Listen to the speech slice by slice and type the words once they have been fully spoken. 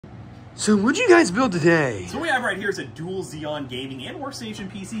So what'd you guys build today? So what we have right here is a dual Xeon gaming and workstation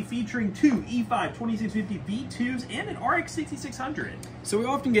PC featuring two E5 2650 V2s and an RX 6600. So we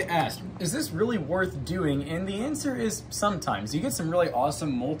often get asked, is this really worth doing? And the answer is sometimes. You get some really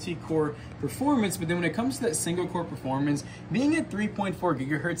awesome multi-core performance, but then when it comes to that single core performance, being at 3.4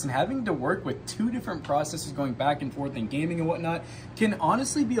 gigahertz and having to work with two different processors going back and forth in gaming and whatnot can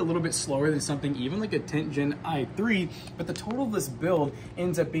honestly be a little bit slower than something even like a 10th gen i3, but the total of this build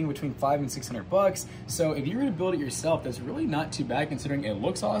ends up being between $500 and $600. So if you were to build it yourself, that's really not too bad considering it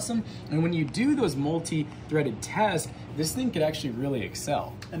looks awesome. And when you do those multi-threaded tasks, this thing could actually really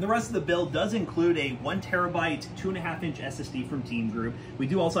excel. And the rest of the build does include a 1 terabyte, 2.5-inch SSD from Team Group. We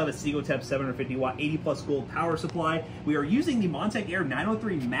do also have a Sigotep 750 watt, 80 plus gold power supply. We are using the Montec Air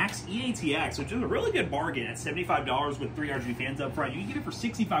 903 Max EATX, which is a really good bargain at $75 with 3 RGB fans up front. You can get it for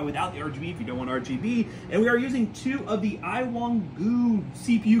 $65 without the RGB if you don't want RGB. And we are using 2 of the iWongu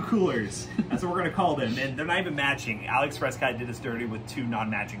CPU coolers. That's what we're gonna call them. And they're not even matching. AliExpress guy did us dirty with 2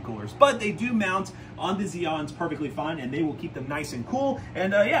 non-matching coolers, but they do mount on the Xeons perfectly fine, and they will keep them nice and cool.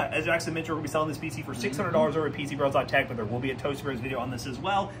 And yeah, as Jackson mentioned, we're gonna be selling this PC for $600 over at PCBros.tech, but there will be a Toast Bros video on this as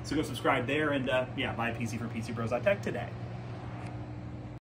well. So go subscribe there and yeah, buy a PC from PCBros.tech today.